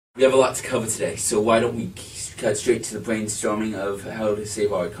We have a lot to cover today, so why don't we cut straight to the brainstorming of how to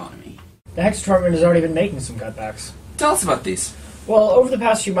save our economy. The Hex Department has already been making some cutbacks. Tell us about these. Well, over the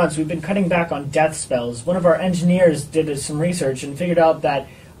past few months, we've been cutting back on death spells. One of our engineers did some research and figured out that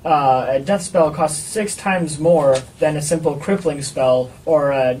a death spell costs 6 times more than a simple crippling spell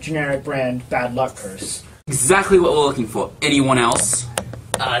or a generic brand bad luck curse. Exactly what we're looking for. Anyone else?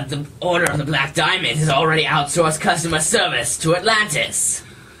 The Order of the Black Diamond has already outsourced customer service to Atlantis.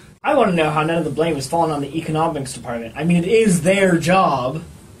 I want to know how none of the blame is falling on the economics department. I mean, it is their job.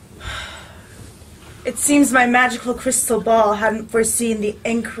 It seems my magical crystal ball hadn't foreseen the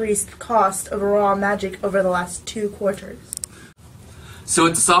increased cost of raw magic over the last 2 quarters. So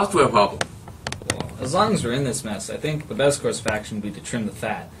it's a software problem. Well, as long as we're in this mess, I think the best course of action would be to trim the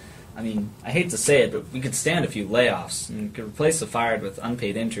fat. I mean, I hate to say it, but we could stand a few layoffs, and we could replace the fired with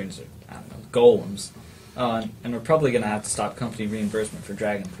unpaid interns or, I don't know, golems. And we're probably going to have to stop company reimbursement for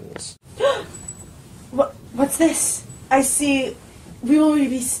dragon pools. What's this? I see we will be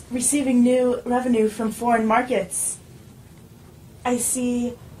receiving new revenue from foreign markets. I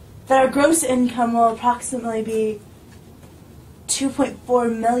see that our gross income will approximately be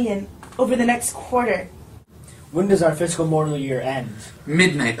 $2.4 million over the next quarter. When does our fiscal mortal year end?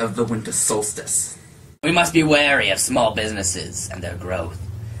 Midnight of the winter solstice. We must be wary of small businesses and their growth.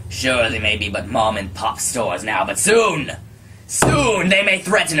 Sure, they may be but mom-and-pop stores now, but soon they may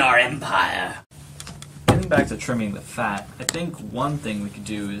threaten our empire. Getting back to trimming the fat, I think one thing we could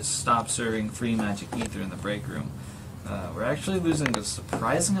do is stop serving free magic ether in the break room. We're actually losing a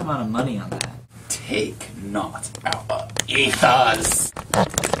surprising amount of money on that. Take not our ethers.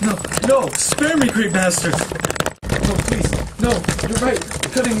 No, spare me, Great Master! No, please, no, you're right,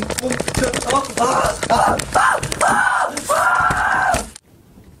 cutting...